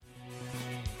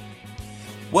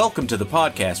Welcome to the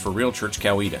podcast for Real Church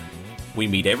Coweta. We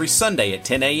meet every Sunday at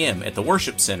 10 a.m. at the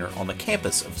Worship Center on the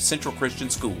campus of Central Christian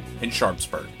School in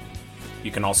Sharpsburg.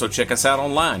 You can also check us out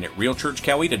online at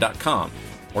realchurchcoweta.com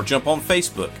or jump on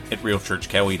Facebook at Real Church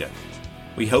Coweta.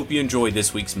 We hope you enjoy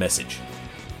this week's message.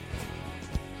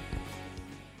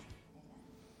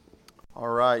 All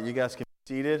right, you guys can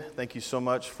be seated. Thank you so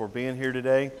much for being here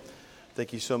today.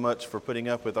 Thank you so much for putting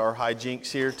up with our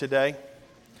hijinks here today.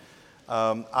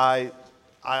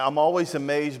 I'm always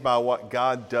amazed by what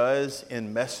God does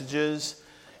in messages,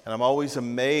 and I'm always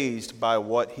amazed by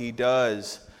what He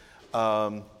does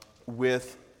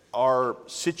with our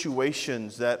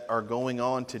situations that are going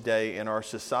on today in our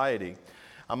society.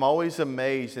 I'm always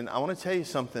amazed, and I want to tell you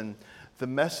something. The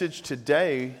message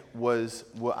today was,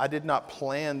 I did not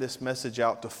plan this message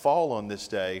out to fall on this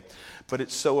day, but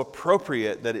it's so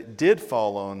appropriate that it did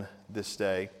fall on this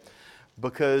day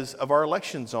because of our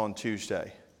elections on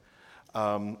Tuesday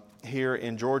here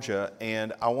in Georgia.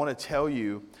 And I want to tell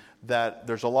you that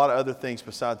there's a lot of other things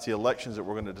besides the elections that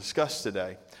we're going to discuss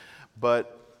today,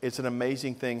 but it's an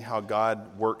amazing thing how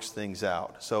God works things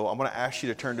out. So I'm going to ask you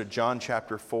to turn to John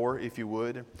chapter 4, if you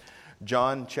would.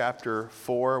 John chapter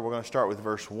 4, we're going to start with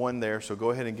verse 1 there. So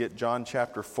go ahead and get John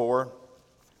chapter 4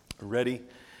 ready.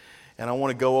 And I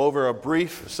want to go over a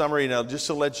brief summary now, just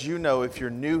to let you know, if you're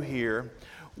new here,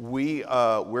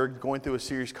 we're going through a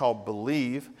series called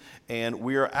Believe, and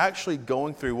we are actually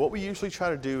going through, what we usually try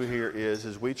to do here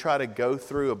is we try to go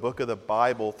through a book of the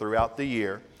Bible throughout the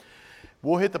year.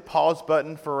 We'll hit the pause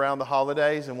button for around the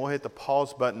holidays, and we'll hit the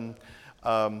pause button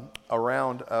around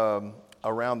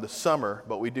the summer,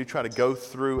 but we do try to go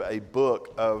through a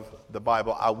book of the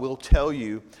Bible. I will tell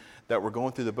you that we're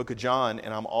going through the book of John,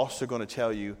 and I'm also going to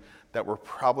tell you that we're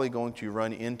probably going to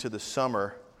run into the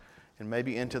summer and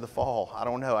maybe into the fall. I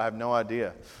don't know. I have no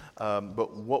idea.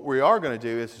 But what we are going to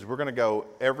do is we're going to go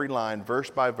every line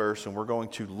verse by verse, and we're going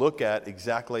to look at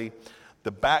exactly the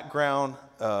background,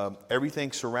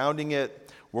 everything surrounding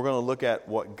it. We're going to look at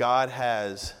what God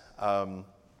has. I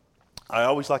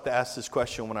always like to ask this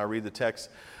question when I read the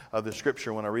text of the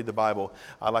Scripture, when I read the Bible.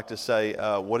 I like to say,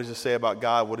 what does it say about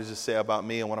God? What does it say about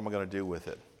me? And what am I going to do with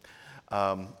it?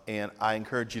 And I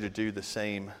encourage you to do the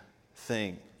same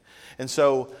thing. And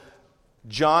so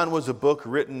John was a book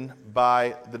written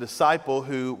by the disciple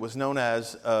who was known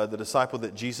as the disciple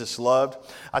that Jesus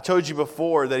loved. I told you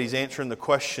before that he's answering the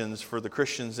questions for the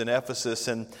Christians in Ephesus,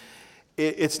 and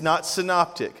it's not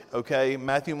synoptic, okay?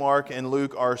 Matthew, Mark, and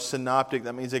Luke are synoptic.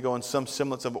 That means they go in some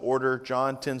semblance of order.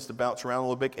 John tends to bounce around a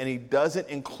little bit, and he doesn't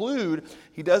include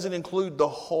the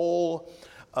whole.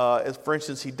 For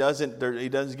instance, he doesn't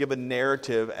give a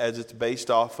narrative as it's based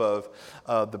off of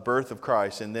the birth of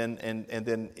Christ, and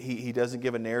then he doesn't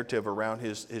give a narrative around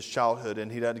his childhood,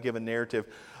 and he doesn't give a narrative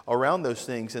around those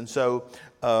things. And so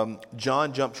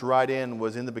John jumps right in.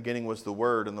 Was in the beginning was the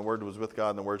Word, and the Word was with God,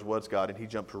 and the Word was God, and he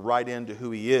jumps right into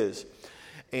who He is.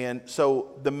 And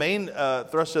so the main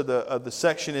thrust of the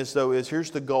section is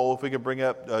here's the goal. If we could bring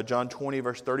up John 20,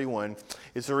 verse 31.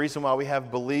 It's the reason why we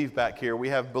have believe back here. We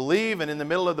have believe, and in the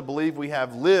middle of the believe we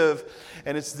have live.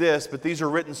 And it's this, but these are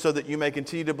written so that you may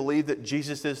continue to believe that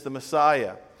Jesus is the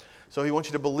Messiah. So he wants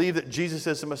you to believe that Jesus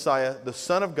is the Messiah, the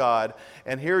Son of God.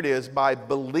 And here it is, by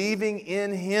believing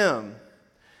in Him,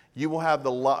 you will have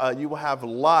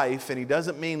life. And he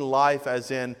doesn't mean life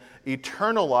as in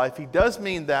eternal life. He does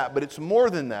mean that, but it's more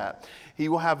than that. He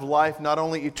will have life not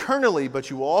only eternally, but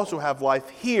you will also have life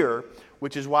here,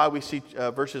 which is why we see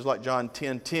verses like John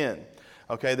 10:10,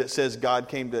 okay, that says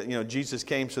Jesus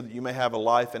came so that you may have a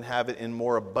life and have it in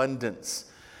more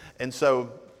abundance. And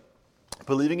so,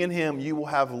 believing in Him, you will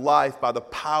have life by the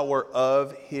power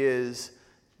of His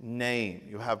name.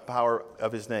 You have power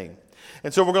of His name.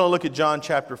 And so we're going to look at John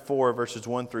chapter 4, verses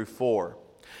 1 through 4.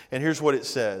 And here's what it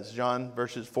says. John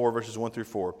 4, verses 1 through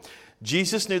 4.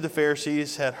 Jesus knew the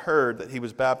Pharisees had heard that He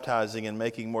was baptizing and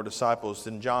making more disciples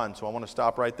than John. So I want to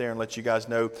stop right there and let you guys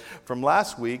know from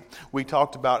last week, we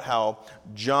talked about how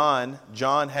John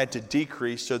had to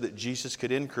decrease so that Jesus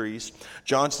could increase.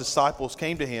 John's disciples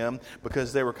came to him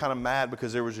because they were kind of mad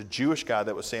because there was a Jewish guy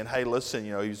that was saying, hey, listen,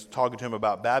 he was talking to him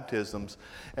about baptisms.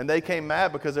 And they came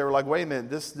mad because they were like, wait a minute,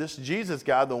 this Jesus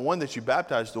guy, the one that you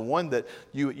baptized, the one that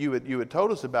you had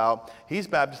told us about, he's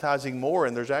baptizing more,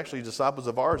 and there's actually disciples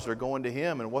of ours that are going to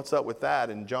him, and what's up with that?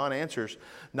 And John answers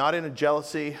not in a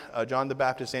jealousy. John the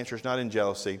Baptist answers not in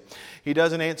jealousy. He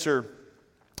doesn't answer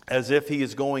as if he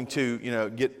is going to,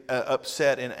 get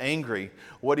upset and angry.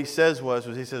 What he says was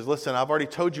he says, listen, I've already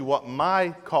told you what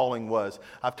my calling was.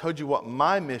 I've told you what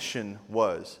my mission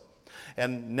was.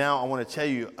 And now I want to tell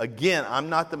you, again, I'm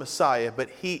not the Messiah, but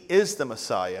he is the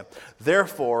Messiah.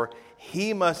 Therefore,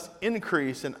 he must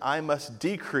increase and I must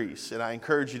decrease. And I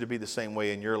encourage you to be the same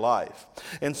way in your life.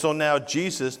 And so now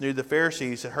Jesus knew the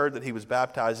Pharisees had heard that he was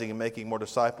baptizing and making more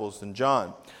disciples than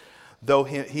John. Though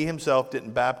he himself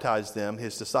didn't baptize them,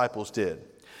 his disciples did.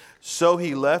 So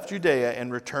he left Judea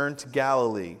and returned to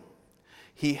Galilee.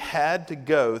 He had to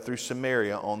go through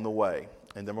Samaria on the way.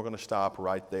 And then we're going to stop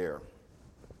right there.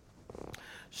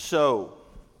 So,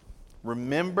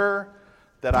 remember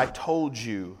that I told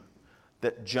you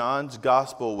that John's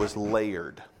gospel was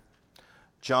layered.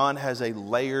 John has a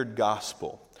layered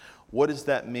gospel. What does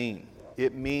that mean?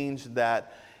 It means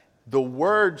that the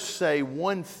words say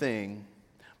one thing,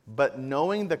 but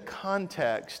knowing the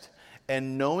context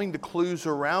and knowing the clues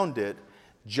around it,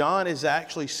 John is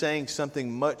actually saying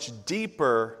something much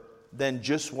deeper than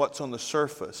just what's on the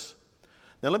surface.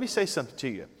 Now let me say something to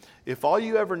you. If all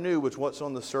you ever knew was what's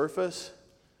on the surface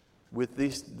with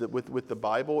the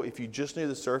Bible, if you just knew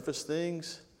the surface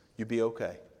things, you'd be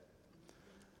okay.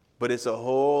 But it's a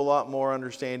whole lot more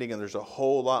understanding, and there's a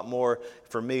whole lot more,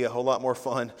 for me, a whole lot more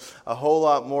fun, a whole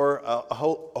lot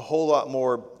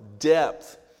more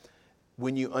depth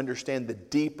when you understand the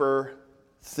deeper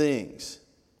things.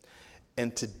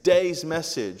 And today's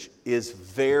message is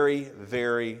very,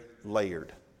 very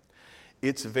layered.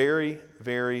 It's very,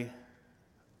 very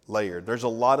layered. There's a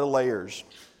lot of layers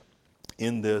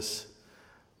in this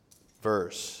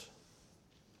verse.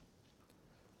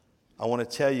 I want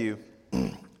to tell you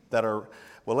that are,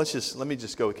 well, let me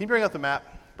just go. Can you bring up the map?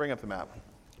 Bring up the map.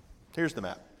 Here's the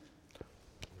map.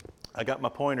 I got my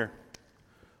pointer.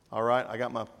 All right,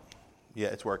 yeah,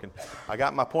 it's working. I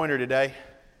got my pointer today.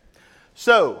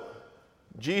 So,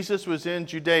 Jesus was in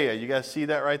Judea. You guys see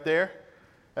that right there?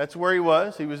 That's where he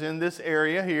was. He was in this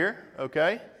area here,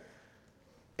 okay?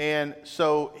 And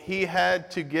so he had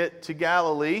to get to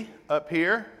Galilee up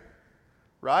here,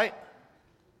 right?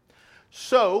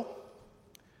 So,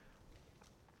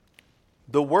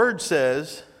 the word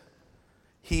says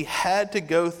he had to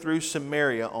go through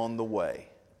Samaria on the way.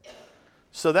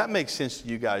 So that makes sense to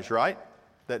you guys, right?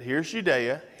 That here's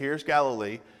Judea, here's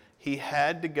Galilee. He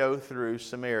had to go through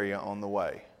Samaria on the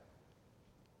way.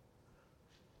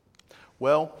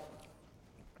 Well,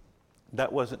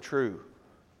 that wasn't true.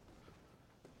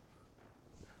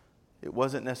 It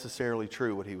wasn't necessarily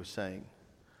true what he was saying.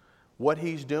 What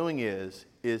he's doing is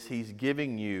he's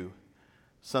giving you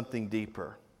something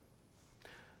deeper.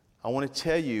 I want to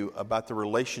tell you about the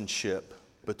relationship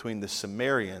between the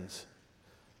Samaritans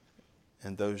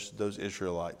and those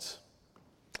Israelites.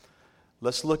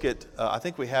 Let's look at, I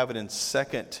think we have it in 2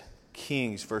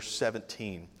 Kings, verse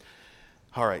 17.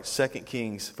 All right, 2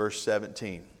 Kings, verse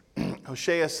 17.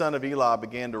 Hoshea, son of Elah,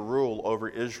 began to rule over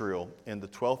Israel in the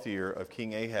 12th year of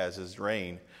King Ahaz's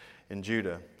reign in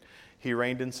Judah. He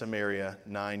reigned in Samaria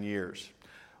 9 years.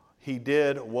 He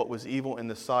did what was evil in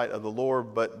the sight of the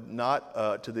Lord, but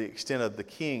not to the extent of the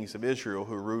kings of Israel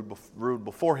who ruled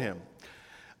before him.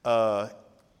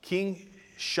 King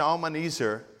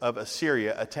Shalmaneser of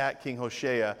Assyria attacked King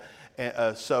Hoshea,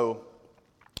 so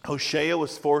Hoshea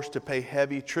was forced to pay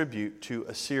heavy tribute to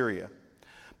Assyria.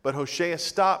 But Hoshea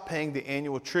stopped paying the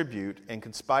annual tribute and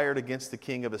conspired against the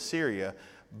king of Assyria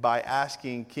by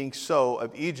asking King So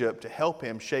of Egypt to help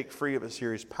him shake free of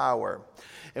Assyria's power.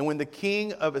 And when the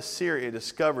king of Assyria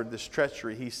discovered this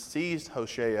treachery, he seized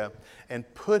Hoshea and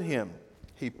put him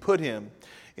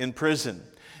in prison.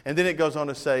 And then it goes on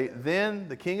to say, then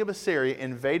the king of Assyria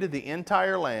invaded the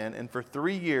entire land, and for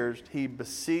 3 years he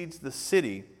besieged the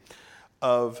city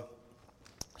of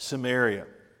Samaria.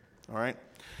 All right?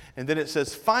 And then it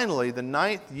says, finally, the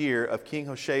 9th year of King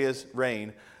Hoshea's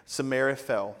reign, Samaria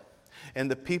fell,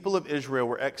 and the people of Israel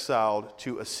were exiled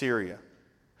to Assyria.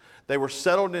 They were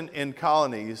settled in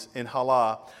colonies in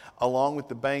Halah, along with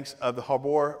the banks of the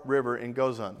Habor River in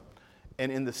Gozan,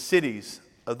 and in the cities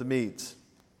of the Medes.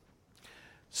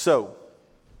 So,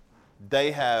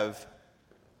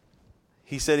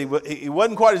 he said he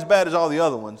wasn't quite as bad as all the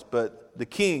other ones, but the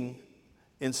king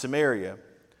in Samaria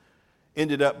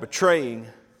ended up betraying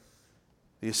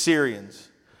the Assyrians.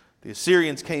 The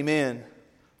Assyrians came in,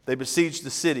 they besieged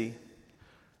the city,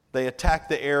 they attacked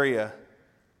the area,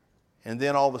 and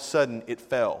then all of a sudden it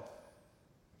fell.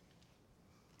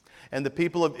 And the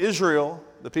people of Israel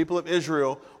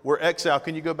were exiled.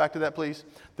 Can you go back to that, please?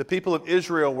 The people of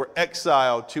Israel were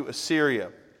exiled to Assyria.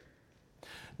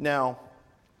 Now,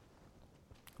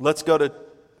 let's go to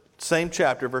same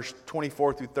chapter, verse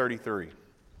 24 through 33.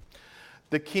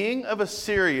 The king of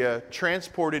Assyria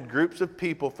transported groups of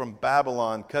people from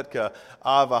Babylon, Cuthah,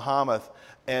 Ava, Hamath,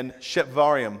 and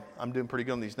Shepharim. I'm doing pretty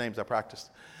good on these names, I practiced.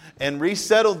 And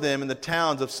resettled them in the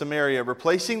towns of Samaria,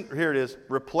 replacing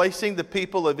the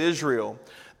people of Israel.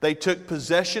 They took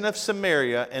possession of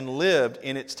Samaria and lived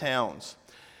in its towns.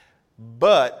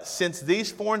 But since these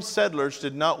foreign settlers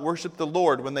did not worship the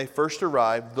Lord when they first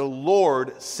arrived, the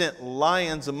Lord sent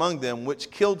lions among them, which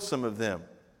killed some of them.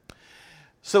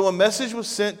 So a message was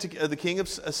sent to the king of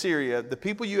Assyria: the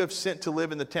people you have sent to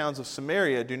live in the towns of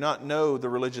Samaria do not know the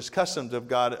religious customs of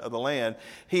God of the land.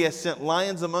 He has sent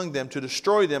lions among them to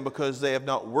destroy them because they have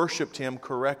not worshipped him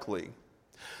correctly.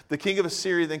 The king of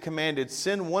Assyria then commanded,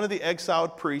 send one of the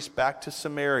exiled priests back to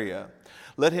Samaria.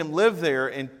 Let him live there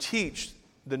and teach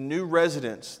the new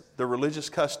residents the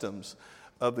religious customs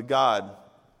of the God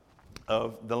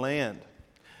of the land.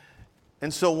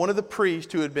 And so one of the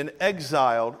priests who had been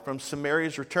exiled from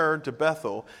Samaria's returned to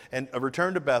Bethel and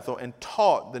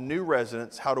taught the new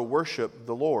residents how to worship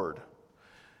the Lord.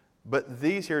 But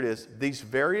these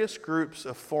various groups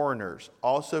of foreigners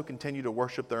also continue to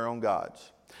worship their own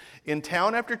gods. In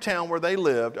town after town where they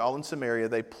lived, all in Samaria,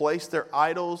 they placed their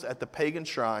idols at the pagan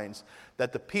shrines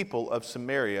that the people of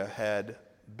Samaria had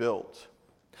built.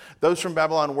 Those from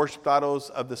Babylon worshipped idols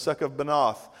of the Succoth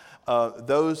Benoth.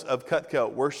 Those of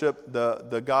Cuthah worshiped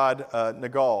the god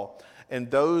Nagal, and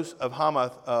those of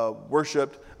Hamath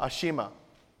worshipped Ashima.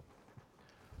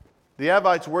 The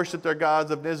Avites worshipped their gods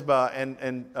of Nizbah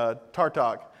and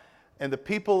Tartak, and the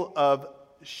people of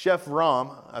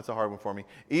Shepharim, that's a hard one for me,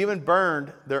 even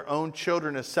burned their own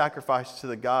children as sacrifices to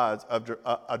the gods of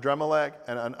Adramelech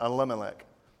and Elimelech.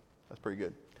 That's pretty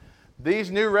good.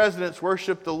 These new residents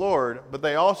worshiped the Lord, but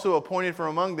they also appointed from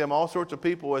among them all sorts of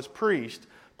people as priests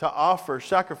to offer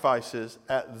sacrifices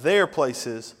at their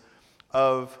places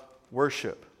of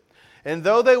worship. And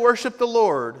though they worshiped the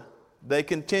Lord, they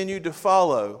continued to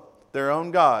follow their own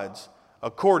gods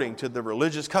according to the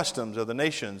religious customs of the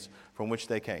nations from which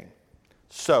they came.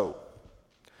 So,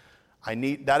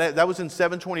 that was in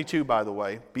 722, by the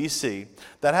way, BC.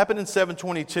 That happened in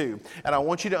 722. And I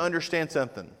want you to understand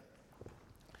something.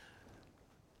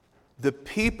 The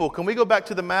people, can we go back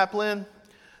to the map, Lynn?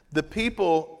 The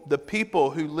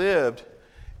people who lived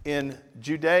in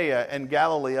Judea and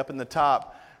Galilee up in the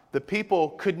top, the people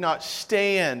could not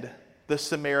stand the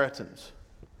Samaritans.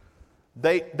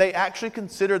 They actually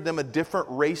considered them a different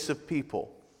race of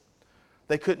people.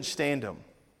 They couldn't stand them.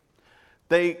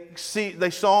 They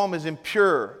saw them as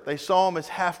impure. They saw them as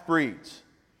half-breeds.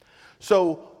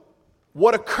 So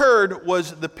what occurred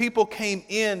was the people came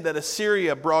in that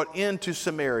Assyria brought into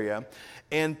Samaria,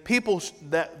 and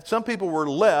some people were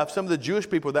left, some of the Jewish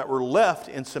people that were left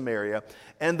in Samaria,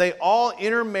 and they all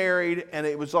intermarried, and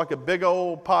it was like a big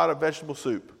old pot of vegetable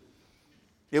soup.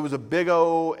 It was a big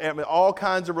old, all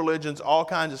kinds of religions, all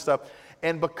kinds of stuff.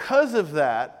 And because of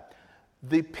that,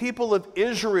 the people of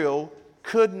Israel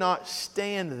could not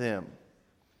stand them.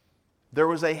 There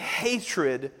was a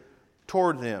hatred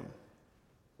toward them.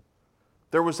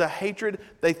 There was a hatred.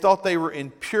 They thought they were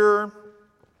impure.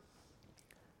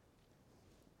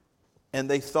 And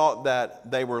they thought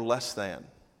that they were less than.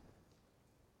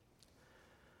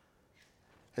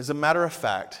 As a matter of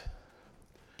fact,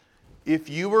 if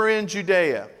you were in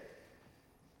Judea,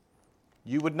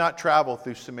 you would not travel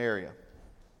through Samaria.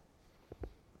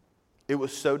 It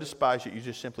was so despised that you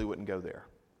just simply wouldn't go there.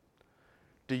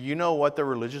 Do you know what the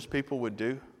religious people would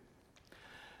do?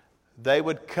 They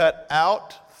would cut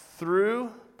out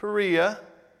through Perea,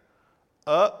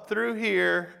 up through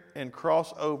here, and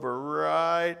cross over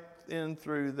right in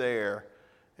through there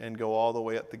and go all the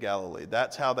way up to Galilee.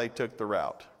 That's how they took the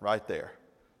route, right there.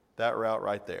 That route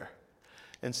right there.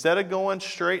 Instead of going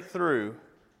straight through,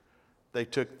 they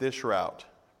took this route.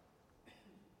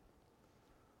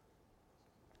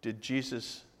 Did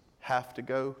Jesus have to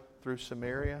go through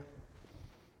Samaria?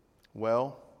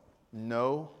 Well,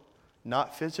 no,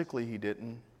 not physically he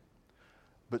didn't,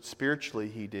 but spiritually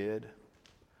he did,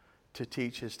 to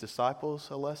teach his disciples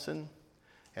a lesson,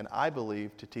 and I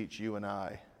believe to teach you and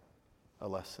I a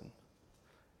lesson.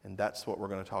 And that's what we're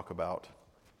going to talk about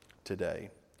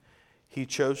today. He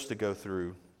chose to go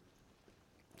through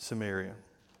Samaria.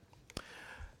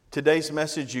 Today's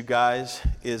message, you guys,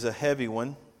 is a heavy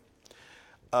one.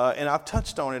 And I've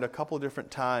touched on it a couple of different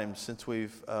times since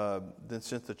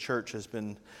the church has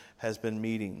been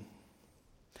meeting.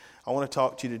 I want to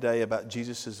talk to you today about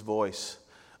Jesus' voice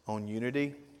on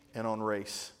unity and on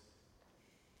race.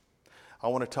 I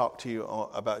want to talk to you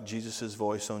about Jesus'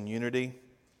 voice on unity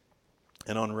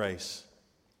and on race.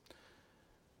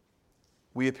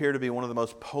 We appear to be one of the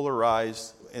most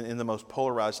polarized, in the most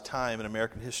polarized time in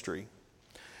American history.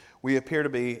 We appear to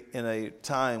be in a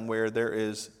time where there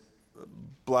is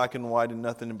black and white and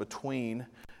nothing in between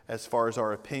as far as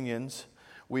our opinions.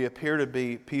 We appear to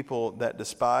be people that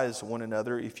despise one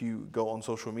another if you go on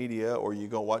social media or you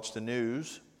go watch the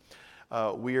news.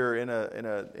 We are in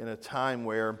a time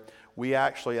where we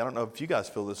actually, I don't know if you guys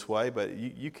feel this way, but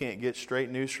you can't get straight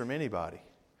news from anybody.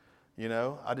 You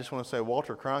know, I just want to say,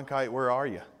 Walter Cronkite, where are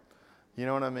you? You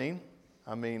know what I mean?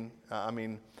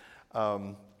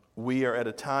 We are at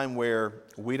a time where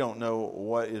we don't know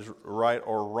what is right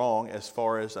or wrong as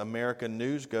far as American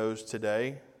news goes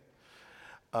today.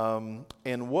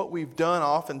 And what we've done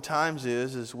oftentimes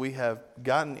is we have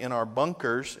gotten in our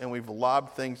bunkers and we've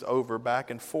lobbed things over back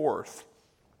and forth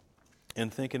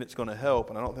and thinking it's going to help,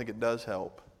 and I don't think it does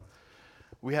help.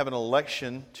 We have an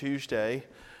election Tuesday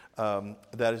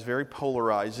that is very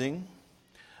polarizing.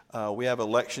 We have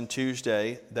Election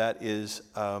Tuesday that is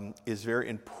very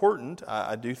important,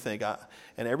 I do think.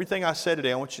 And everything I said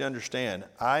today, I want you to understand,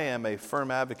 I am a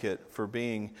firm advocate for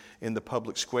being in the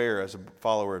public square as a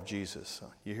follower of Jesus.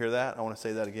 You hear that? I want to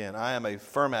say that again. I am a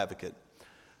firm advocate.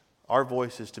 Our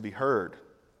voice is to be heard.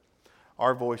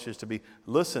 Our voice is to be,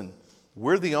 listen,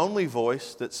 we're the only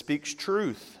voice that speaks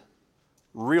truth,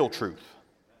 real truth,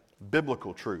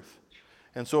 biblical truth.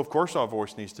 And so, of course, our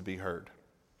voice needs to be heard.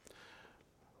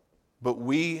 But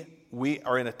we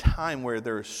are in a time where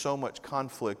there is so much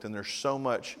conflict and there's so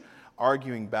much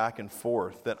arguing back and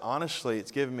forth that honestly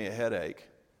it's giving me a headache.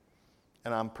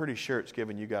 And I'm pretty sure it's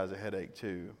giving you guys a headache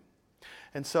too.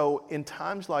 And so in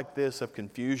times like this of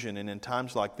confusion and in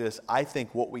times like this, I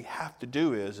think what we have to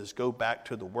do is go back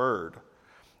to the Word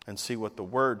and see what the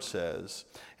Word says.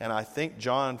 And I think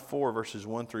John 4 verses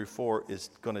 1 through 4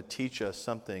 is going to teach us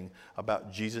something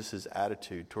about Jesus'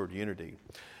 attitude toward unity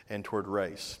and toward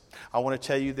race. I want to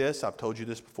tell you this. I've told you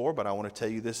this before, but I want to tell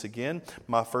you this again.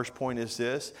 My first point is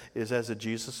this, is as a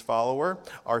Jesus follower,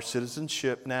 our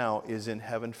citizenship now is in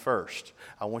heaven first.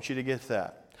 I want you to get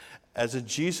that. As a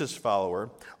Jesus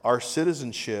follower, our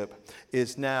citizenship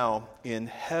is now in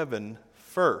heaven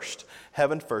first.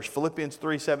 Heaven first. Philippians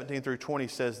 3:17 through 20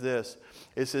 says this.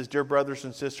 It says, "Dear brothers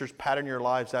and sisters, pattern your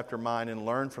lives after mine and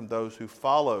learn from those who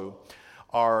follow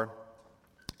our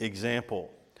example.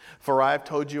 For I have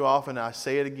told you often, and I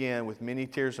say it again with many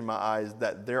tears in my eyes,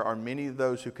 that there are many of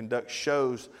those who conduct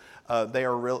shows.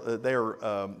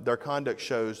 Their conduct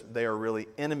shows they are really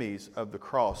enemies of the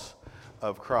cross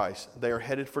of Christ. They are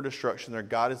headed for destruction. Their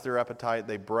God is their appetite.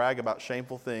 They brag about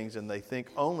shameful things, and they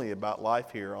think only about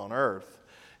life here on earth."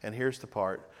 And here's the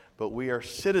part. But we are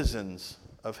citizens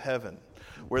of heaven,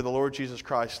 where the Lord Jesus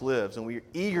Christ lives, and we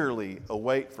eagerly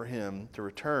await for Him to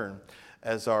return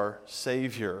as our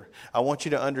Savior. I want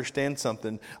you to understand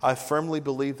something. I firmly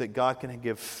believe that God can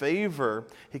give favor.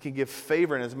 He can give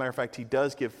favor, and as a matter of fact, He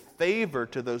does give favor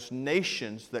to those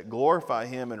nations that glorify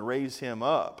Him and raise Him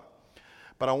up.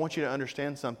 But I want you to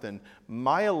understand something.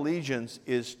 My allegiance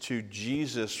is to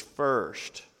Jesus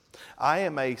first. I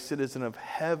am a citizen of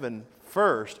heaven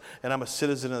first, and I'm a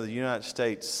citizen of the United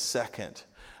States second.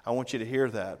 I want you to hear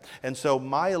that. And so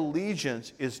my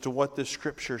allegiance is to what the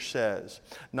Scripture says,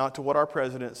 not to what our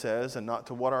president says, and not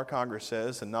to what our Congress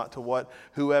says, and not to what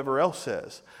whoever else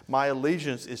says. My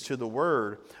allegiance is to the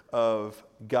Word of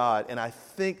God. And I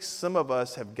think some of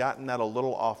us have gotten that a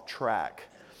little off track.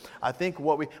 I think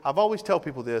I've always tell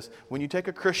people this, when you take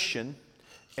a Christian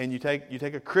and you take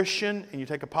a Christian and you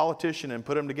take a politician and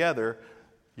put them together,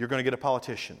 you're going to get a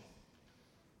politician.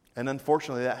 And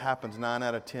unfortunately that happens 9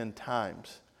 out of 10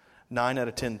 times. 9 out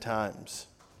of 10 times.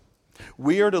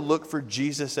 We are to look for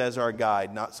Jesus as our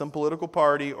guide, not some political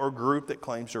party or group that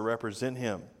claims to represent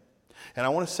Him. And I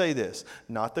want to say this,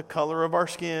 not the color of our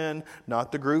skin,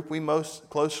 not the group we most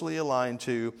closely align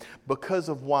to, because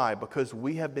of why? Because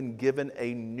we have been given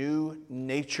a new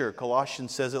nature.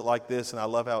 Colossians says it like this, and I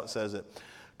love how it says it.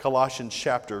 Colossians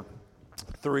chapter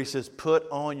 3 says, "Put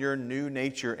on your new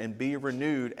nature and be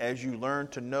renewed as you learn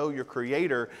to know your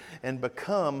Creator and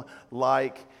become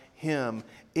like Him."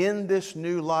 In this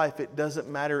new life, it doesn't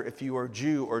matter if you are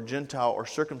Jew or Gentile or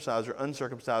circumcised or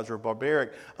uncircumcised or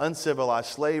barbaric, uncivilized,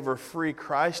 slave or free.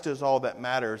 Christ is all that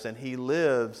matters, and He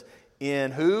lives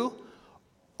in who?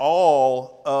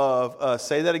 All of us.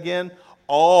 Say that again.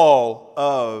 All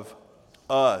of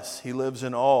us. He lives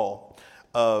in all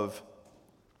of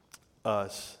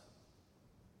us.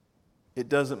 It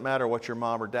doesn't matter what your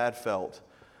mom or dad felt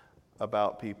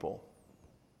about people.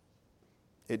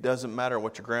 It doesn't matter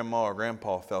what your grandma or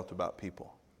grandpa felt about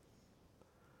people.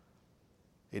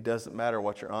 It doesn't matter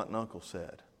what your aunt and uncle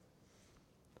said.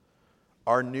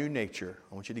 Our new nature,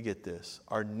 I want you to get this,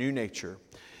 our new nature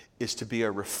is to be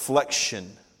a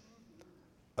reflection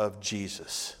of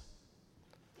Jesus.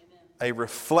 Amen. a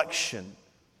reflection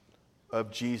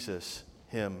of Jesus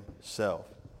himself.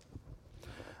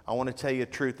 I want to tell you a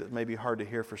truth that may be hard to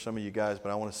hear for some of you guys,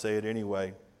 but I want to say it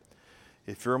anyway.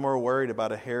 If you're more worried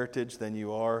about a heritage than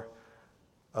you are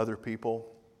other people,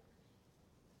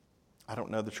 I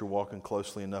don't know that you're walking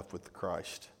closely enough with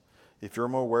Christ. If you're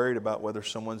more worried about whether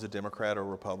someone's a Democrat or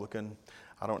Republican,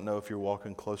 I don't know if you're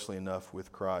walking closely enough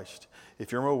with Christ.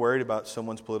 If you're more worried about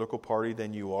someone's political party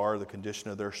than you are the condition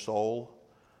of their soul,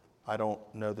 I don't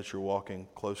know that you're walking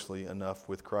closely enough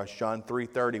with Christ. John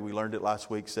 3:30, we learned it last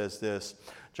week, says this.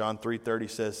 John 3:30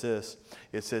 says this.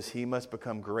 It says, He must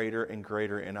become greater and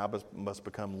greater, and I must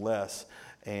become less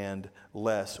and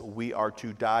less. We are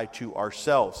to die to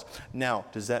ourselves. Now,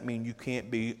 does that mean you can't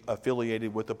be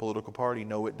affiliated with a political party?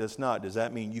 No, it does not. Does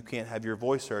that mean you can't have your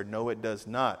voice heard? No, it does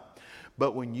not.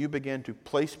 But when you begin to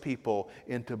place people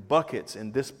into buckets,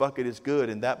 and this bucket is good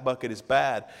and that bucket is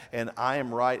bad, and I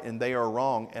am right and they are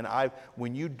wrong, and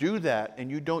when you do that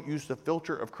and you don't use the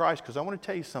filter of Christ, because I want to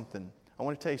tell you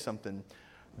something.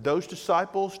 Those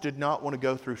disciples did not want to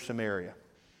go through Samaria.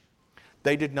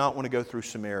 They did not want to go through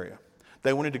Samaria.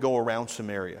 They wanted to go around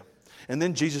Samaria. And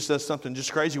then Jesus does something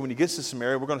just crazy when he gets to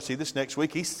Samaria. We're going to see this next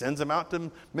week. He sends them out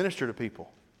to minister to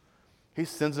people. He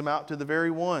sends them out to the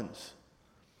very ones.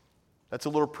 That's a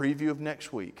little preview of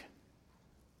next week.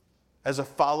 As a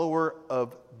follower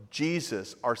of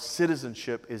Jesus, our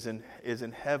citizenship is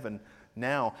in heaven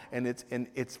now, and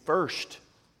it's first.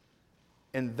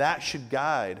 And that should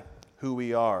guide who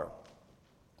we are.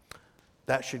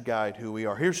 That should guide who we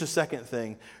are. Here's the second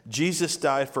thing. Jesus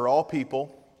died for all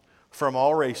people, from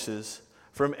all races,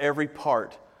 from every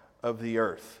part of the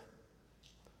earth.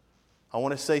 I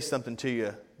want to say something to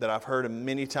you that I've heard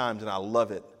many times, and I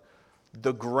love it.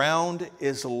 The ground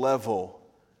is level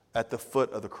at the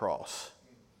foot of the cross.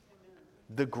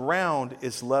 The ground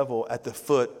is level at the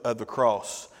foot of the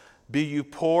cross. Be you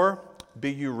poor,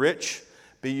 be you rich,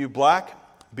 be you black,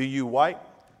 be you white,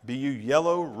 be you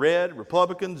yellow, red,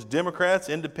 Republicans, Democrats,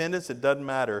 independents, it doesn't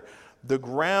matter. The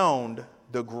ground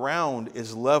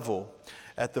is level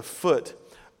at the foot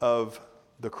of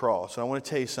the cross. And I want to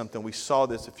tell you something. We saw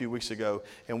this a few weeks ago,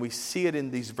 and we see it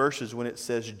in these verses when it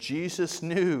says Jesus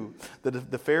knew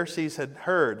that the Pharisees had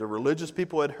heard, the religious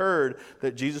people had heard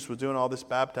that Jesus was doing all this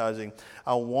baptizing.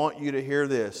 I want you to hear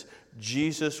this.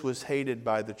 Jesus was hated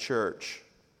by the church.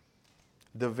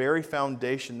 The very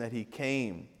foundation that he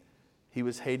came, he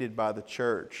was hated by the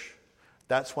church.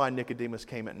 That's why Nicodemus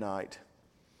came at night.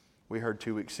 We heard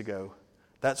 2 weeks ago.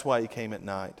 That's why he came at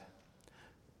night.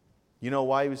 You know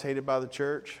why he was hated by the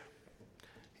church?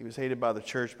 He was hated by the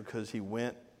church because he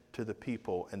went to the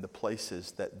people and the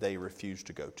places that they refused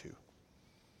to go to.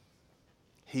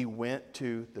 He went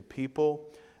to the people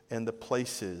and the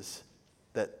places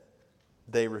that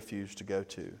they refused to go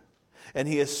to. And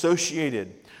he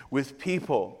associated with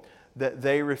people that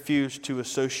they refused to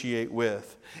associate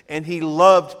with. And he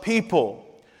loved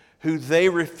people who they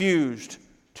refused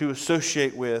to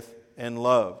associate with and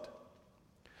loved.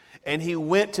 And he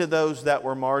went to those that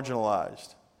were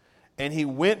marginalized. And he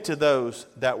went to those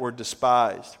that were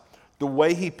despised. The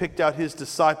way he picked out his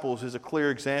disciples is a clear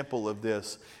example of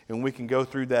this. And we can go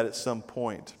through that at some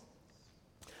point.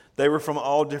 They were from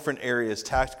all different areas,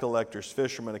 tax collectors,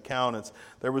 fishermen, accountants.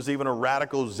 There was even a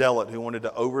radical zealot who wanted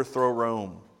to overthrow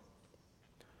Rome.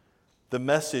 The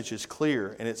message is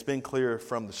clear, and it's been clear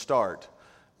from the start.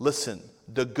 Listen,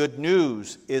 the good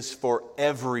news is for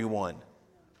everyone.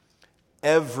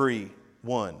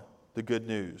 Everyone, the good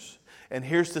news. And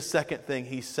here's the second thing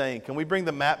he's saying. Can we bring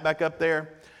the map back up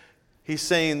there? He's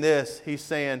saying this. He's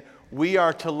saying, we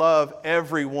are to love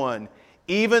everyone,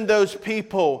 even those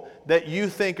people that you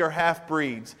think are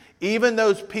half-breeds, even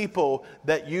those people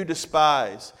that you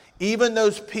despise, even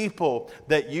those people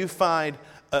that you find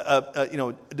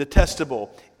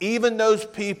detestable, even those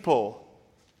people,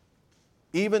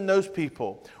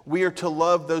 we are to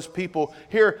love those people.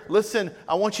 Here, listen,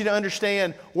 I want you to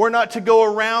understand, we're not to go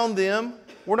around them.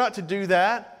 We're not to do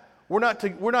that. We're not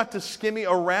to skimmy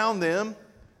around them.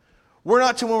 We're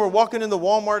not to, when we're walking in the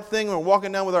Walmart thing, when we're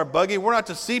walking down with our buggy, we're not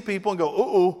to see people and go,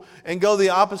 uh-oh, and go the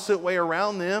opposite way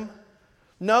around them.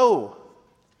 No.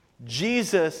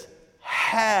 Jesus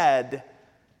had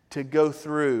to go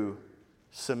through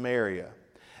Samaria.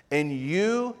 And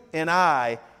you and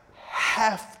I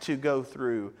have to go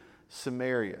through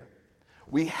Samaria.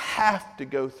 We have to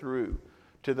go through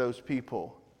to those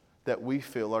people that we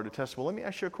feel are detestable. Let me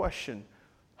ask you a question.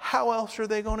 How else are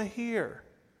they going to hear?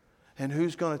 And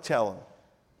who's going to tell them?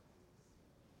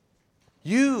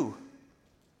 You,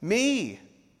 me.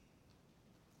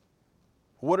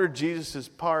 What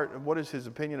is his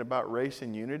opinion about race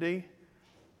and unity?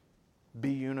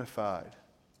 be unified,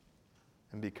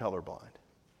 and be colorblind.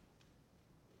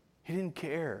 He didn't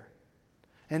care.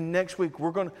 And next week,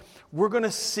 we're going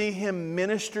to see him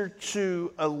minister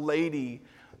to a lady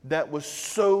that was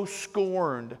so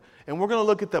scorned. And we're going to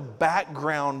look at the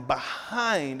background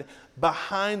behind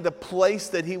the place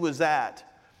that he was at.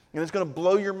 And it's going to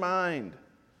blow your mind.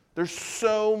 There's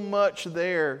so much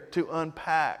there to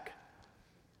unpack.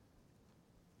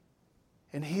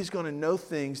 And he's going to know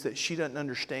things that she doesn't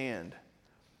understand.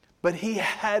 But he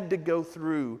had to go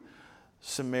through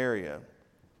Samaria.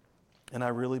 And I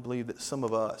really believe that some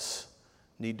of us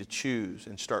need to choose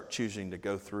and start choosing to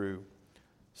go through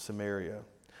Samaria.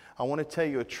 I want to tell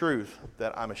you a truth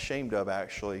that I'm ashamed of,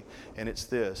 actually, and it's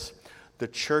this. The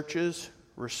church's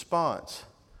response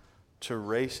to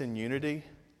race and unity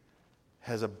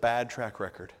has a bad track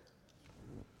record.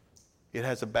 It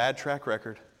has a bad track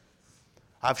record.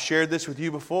 I've shared this with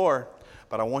you before,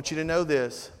 but I want you to know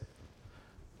this.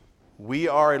 We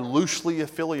are loosely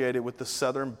affiliated with the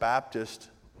Southern Baptist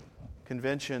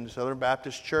Convention, Southern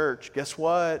Baptist Church. Guess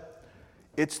what?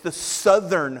 It's the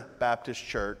Southern Baptist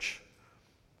Church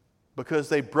because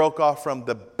they broke off from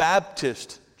the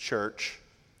Baptist Church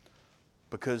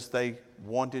because they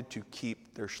wanted to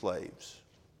keep their slaves.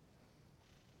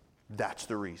 That's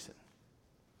the reason.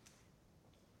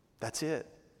 That's it.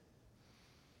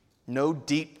 No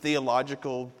deep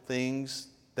theological things.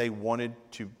 They wanted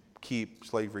to keep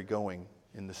slavery going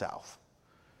in the South.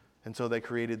 And so they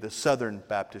created the Southern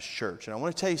Baptist Church. And I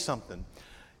want to tell you something.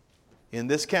 In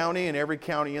this county and every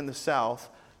county in the South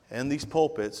and these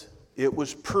pulpits, it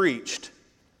was preached,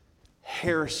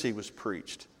 heresy was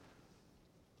preached,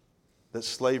 that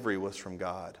slavery was from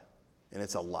God. And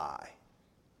it's a lie.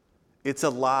 It's a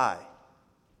lie.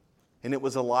 And it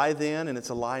was a lie then, and it's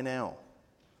a lie now.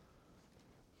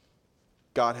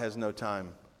 God has no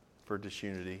time for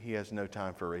disunity. He has no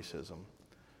time for racism.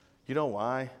 You know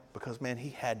why? Because, man, he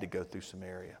had to go through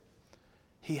Samaria.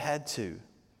 He had to.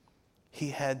 He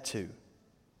had to.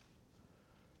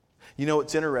 You know,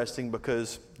 it's interesting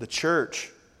because the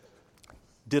church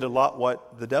did a lot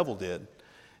what the devil did.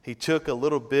 He took a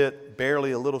little bit,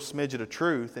 barely a little smidget of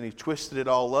truth, and he twisted it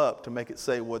all up to make it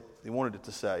say what he wanted it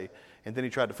to say. And then he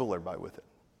tried to fool everybody with it.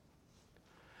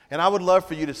 And I would love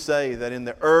for you to say that in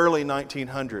the early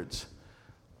 1900s,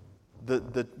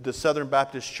 the Southern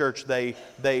Baptist Church,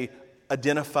 they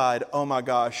identified, oh my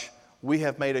gosh, we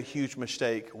have made a huge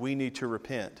mistake. We need to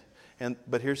repent.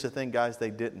 But here's the thing, guys,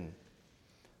 they didn't.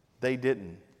 They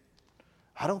didn't.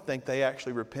 I don't think they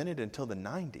actually repented until the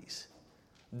 90s.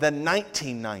 The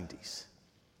 1990s.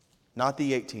 Not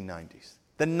the 1890s.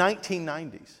 The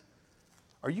 1990s.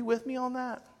 Are you with me on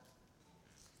that?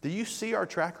 Do you see our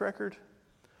track record?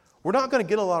 We're not going to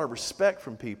get a lot of respect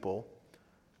from people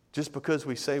just because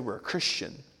we say we're a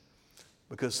Christian.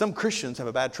 Because some Christians have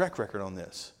a bad track record on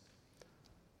this.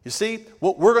 You see,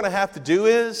 what we're going to have to do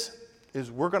is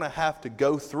we're going to have to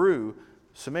go through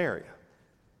Samaria.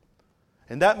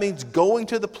 And that means going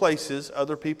to the places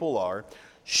other people are,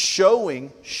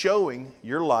 showing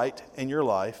your light and your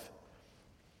life.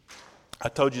 I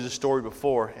told you this story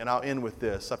before, and I'll end with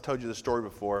this. I've told you this story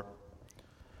before.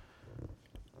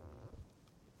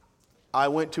 I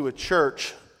went to a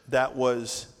church that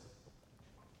was,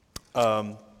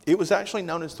 it was actually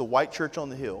known as the White Church on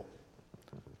the Hill.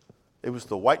 It was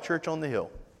the White Church on the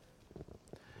Hill.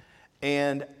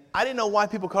 And I didn't know why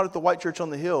people called it the White Church on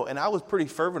the Hill. And I was pretty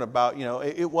fervent about,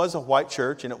 it was a white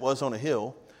church and it was on a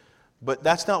hill. But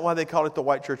that's not why they called it the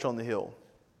White Church on the Hill.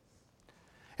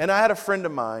 And I had a friend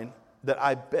of mine that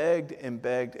I begged and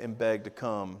begged and begged to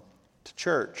come to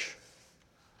church.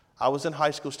 I was in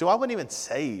high school still. I wasn't even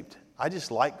saved. I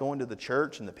just liked going to the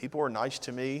church and the people were nice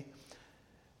to me.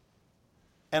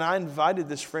 And I invited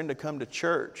this friend to come to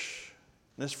church.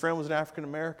 And this friend was an African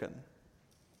American.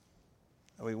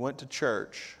 And we went to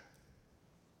church.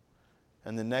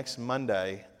 And the next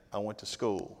Monday, I went to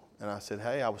school. And I said,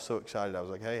 hey, I was so excited. I was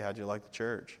like, hey, how'd you like the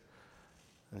church?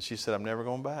 And she said, I'm never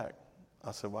going back.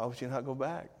 I said, why would you not go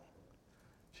back?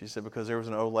 She said, because there was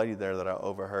an old lady there that I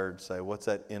overheard say, what's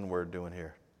that N-word doing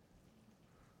here?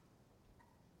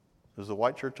 It was the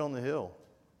White Church on the Hill.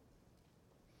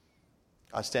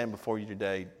 I stand before you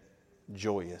today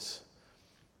joyous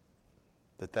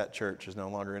that church is no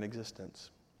longer in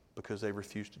existence because they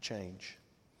refused to change.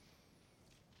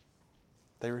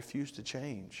 They refused to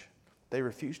change. They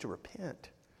refused to repent.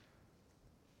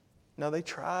 Now, they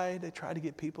tried to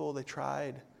get people, they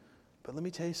tried. But let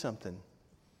me tell you something.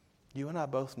 You and I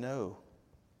both know,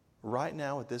 right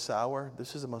now at this hour,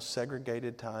 this is the most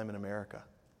segregated time in America.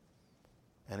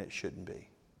 And it shouldn't be.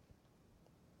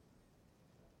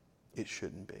 It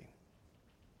shouldn't be.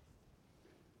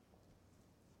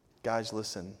 Guys,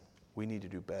 listen, we need to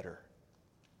do better.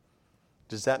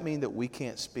 Does that mean that we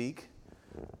can't speak?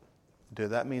 Does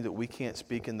that mean that we can't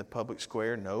speak in the public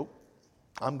square? Nope.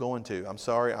 I'm going to. I'm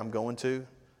sorry, I'm going to.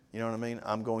 You know what I mean?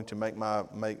 I'm going to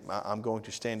I'm going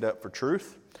to stand up for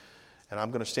truth, and I'm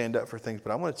going to stand up for things.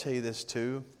 But I want to tell you this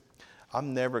too.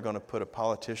 I'm never going to put a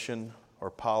politician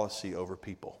or policy over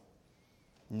people.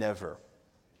 Never.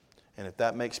 And if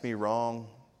that makes me wrong,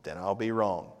 then I'll be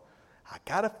wrong. I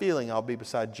got a feeling I'll be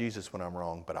beside Jesus when I'm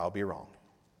wrong, but I'll be wrong.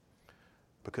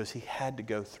 Because he had to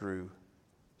go through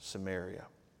Samaria.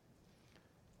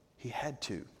 He had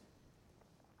to.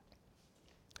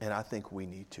 And I think we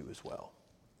need to as well.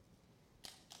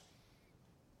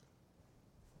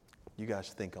 You guys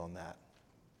think on that.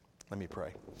 Let me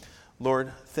pray.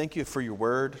 Lord, thank you for your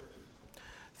word.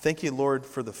 Thank you, Lord,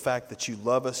 for the fact that you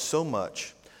love us so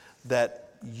much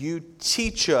that you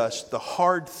teach us the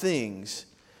hard things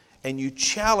and you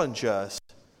challenge us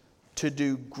to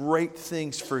do great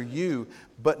things for you.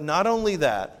 But not only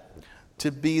that,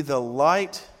 to be the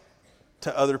light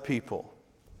to other people.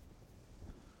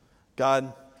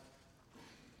 God,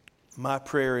 my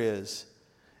prayer is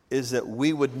that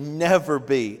we would never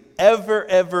be,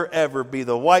 ever be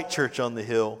the white church on the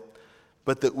hill,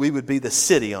 but that we would be the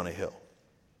city on a hill.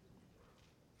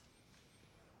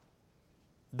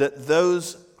 That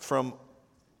those from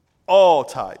all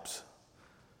types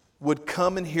would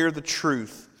come and hear the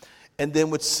truth and then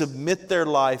would submit their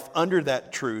life under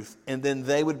that truth, and then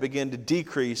they would begin to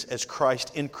decrease as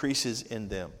Christ increases in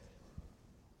them.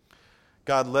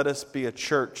 God, let us be a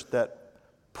church that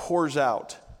pours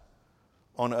out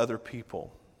on other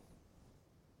people.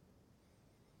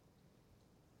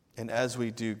 And as we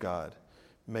do, God,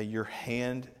 may your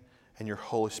hand and your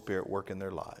Holy Spirit work in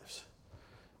their lives.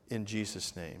 In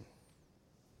Jesus' name,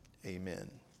 amen.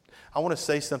 I want to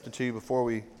say something to you before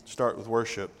we start with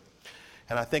worship.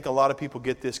 And I think a lot of people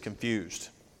get this confused.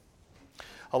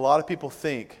 A lot of people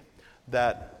think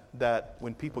that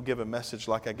when people give a message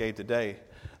like I gave today,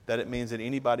 that it means that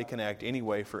anybody can act any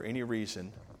way for any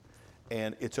reason,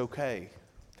 and it's okay.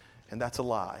 And that's a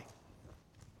lie.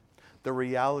 The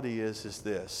reality is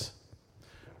this.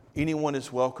 Anyone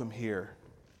is welcome here,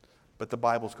 but the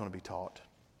Bible's going to be taught.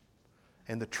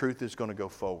 And the truth is going to go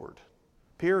forward.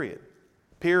 Period.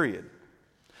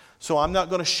 So I'm not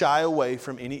going to shy away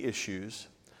from any issues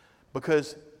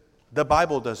because the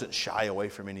Bible doesn't shy away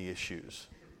from any issues.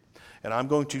 And I'm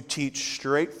going to teach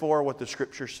straight for what the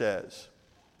Scripture says.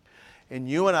 And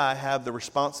you and I have the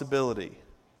responsibility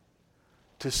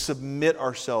to submit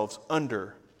ourselves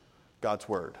under God's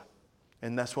Word.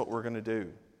 And that's what we're going to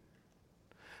do.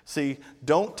 See,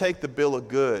 don't take the bill of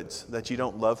goods that you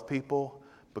don't love people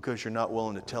because you're not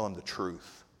willing to tell them the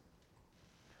truth.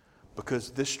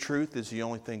 Because this truth is the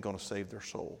only thing going to save their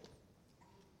soul.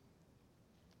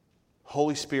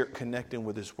 Holy Spirit connecting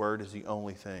with His Word is the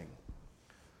only thing.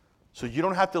 So you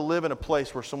don't have to live in a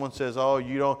place where someone says, oh,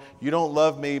 you don't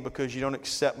love me because you don't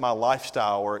accept my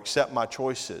lifestyle or accept my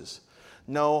choices.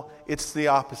 No, it's the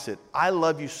opposite. I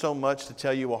love you so much to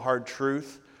tell you a hard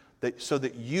truth so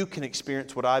that you can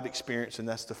experience what I've experienced, and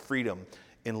that's the freedom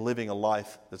in living a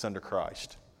life that's under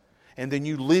Christ. And then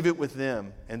you leave it with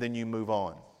them, and then you move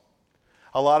on.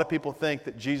 A lot of people think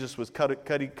that Jesus was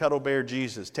cuddle bear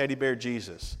Jesus, teddy bear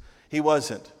Jesus. He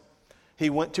wasn't. He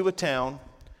went to a town,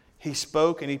 he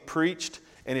spoke and he preached,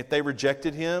 and if they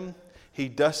rejected him, he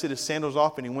dusted his sandals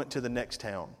off and he went to the next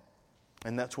town.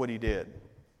 And that's what he did.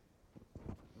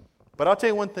 But I'll tell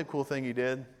you one cool thing he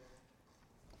did.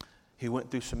 He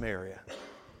went through Samaria.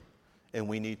 And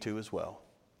we need to as well.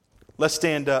 Let's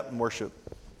stand up and worship.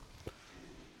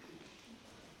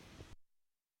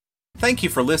 Thank you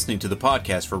for listening to the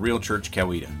podcast for Real Church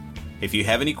Coweta. If you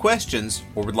have any questions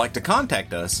or would like to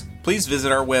contact us, please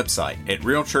visit our website at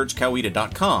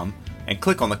realchurchcoweta.com and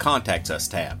click on the Contact Us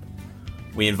tab.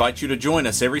 We invite you to join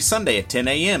us every Sunday at 10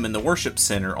 a.m. in the Worship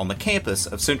Center on the campus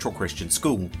of Central Christian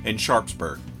School in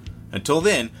Sharpsburg. Until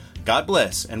then, God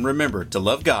bless, and remember to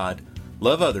love God,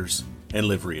 love others, and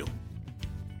live real.